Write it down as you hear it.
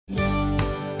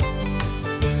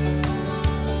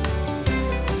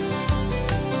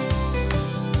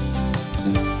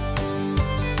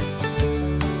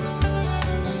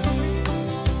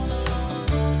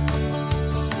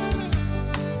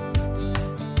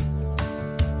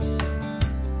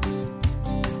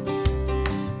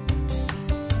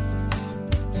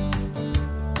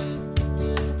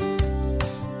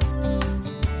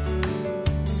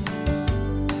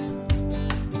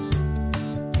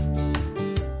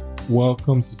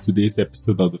Welcome to today's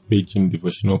episode of the Faith Gym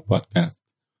Devotional Podcast.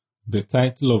 The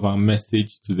title of our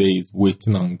message today is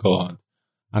Waiting on God,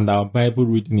 and our Bible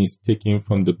reading is taken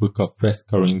from the book of 1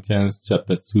 Corinthians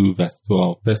chapter 2 verse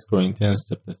 12. 1 Corinthians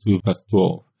chapter 2 verse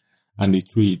 12, and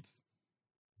it reads,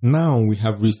 Now we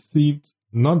have received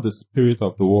not the spirit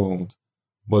of the world,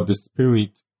 but the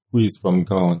Spirit who is from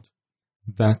God,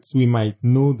 that we might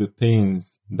know the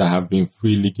things that have been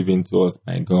freely given to us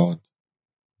by God.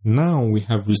 Now we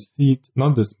have received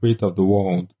not the spirit of the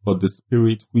world, but the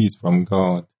Spirit who is from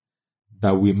God,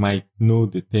 that we might know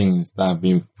the things that have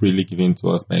been freely given to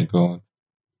us by God.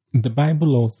 The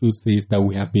Bible also says that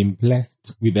we have been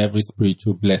blessed with every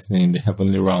spiritual blessing in the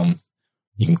heavenly realms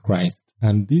in Christ.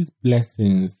 And these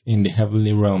blessings in the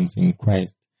heavenly realms in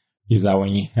Christ is our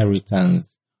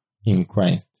inheritance in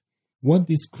Christ. What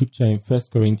this scripture in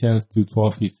 1 Corinthians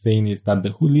 2:12 is saying is that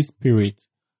the Holy Spirit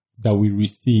that we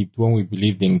received when we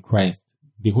believed in Christ,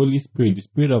 the Holy Spirit, the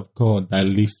Spirit of God that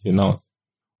lives in us.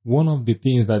 One of the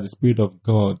things that the Spirit of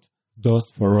God does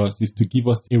for us is to give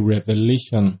us a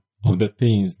revelation of the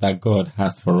things that God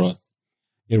has for us,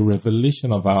 a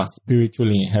revelation of our spiritual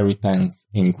inheritance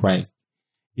in Christ,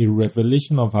 a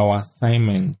revelation of our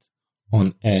assignment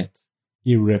on earth,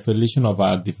 a revelation of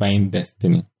our divine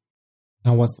destiny.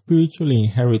 Our spiritual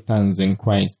inheritance in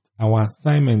Christ, our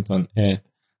assignment on earth,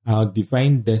 our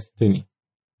divine destiny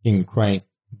in Christ,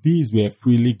 these were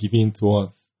freely given to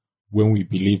us when we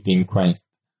believed in Christ.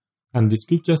 And the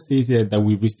scripture says here that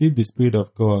we received the Spirit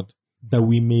of God, that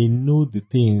we may know the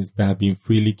things that have been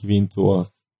freely given to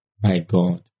us by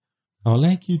God. I would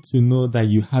like you to know that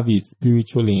you have a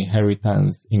spiritual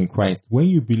inheritance in Christ. When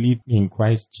you believe in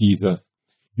Christ Jesus,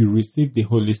 you receive the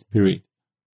Holy Spirit.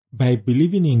 By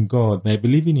believing in God, by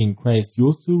believing in Christ, you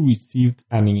also received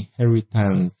an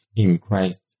inheritance in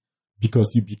Christ.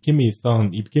 Because you became a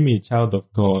son, you became a child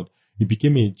of God, you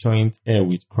became a joint heir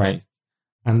with Christ.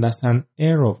 And as an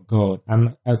heir of God,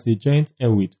 and as a joint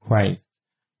heir with Christ,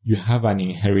 you have an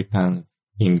inheritance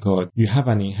in God. You have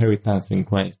an inheritance in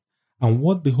Christ. And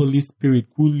what the Holy Spirit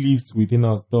who lives within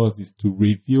us does is to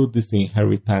reveal this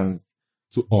inheritance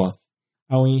to us.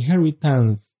 Our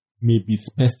inheritance may be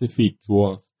specific to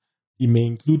us. It may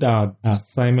include our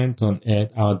assignment on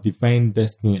earth, our divine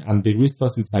destiny, and the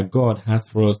resources that God has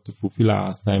for us to fulfill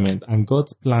our assignment, and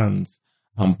God's plans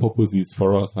and purposes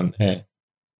for us on earth.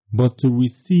 But to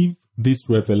receive this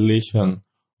revelation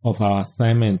of our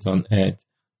assignment on earth,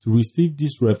 to receive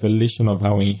this revelation of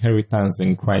our inheritance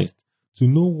in Christ, to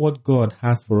know what God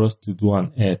has for us to do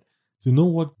on earth, to know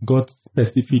what God's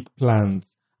specific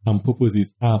plans and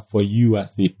purposes are for you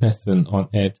as a person on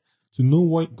earth, to know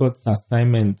what God's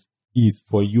assignment is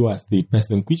for you as a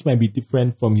person, which might be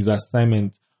different from his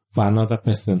assignment for another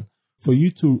person. For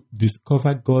you to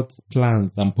discover God's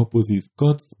plans and purposes,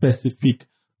 God's specific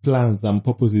plans and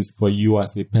purposes for you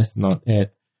as a person on earth,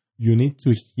 you need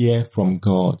to hear from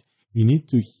God. You need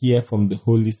to hear from the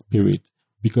Holy Spirit,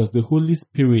 because the Holy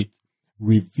Spirit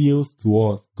reveals to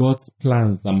us God's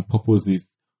plans and purposes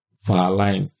for our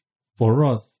lives. For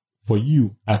us, for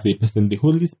you as a person, the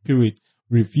Holy Spirit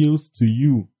reveals to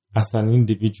you as an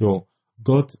individual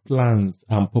God's plans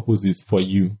and purposes for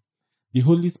you. The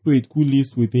Holy Spirit who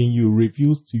lives within you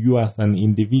reveals to you as an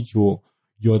individual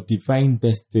your divine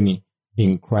destiny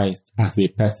in Christ as a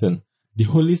person. The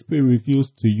Holy Spirit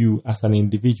reveals to you as an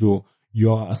individual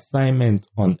your assignment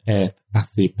on earth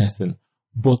as a person.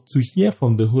 But to hear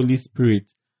from the Holy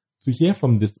Spirit, to hear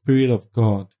from the Spirit of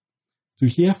God, to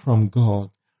hear from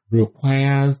God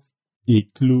requires a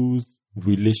close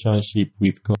relationship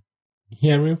with God.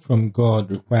 Hearing from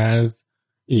God requires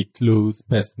a close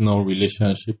personal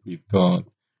relationship with God.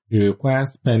 It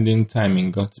requires spending time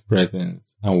in God's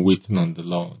presence and waiting on the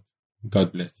Lord.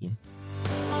 God bless you.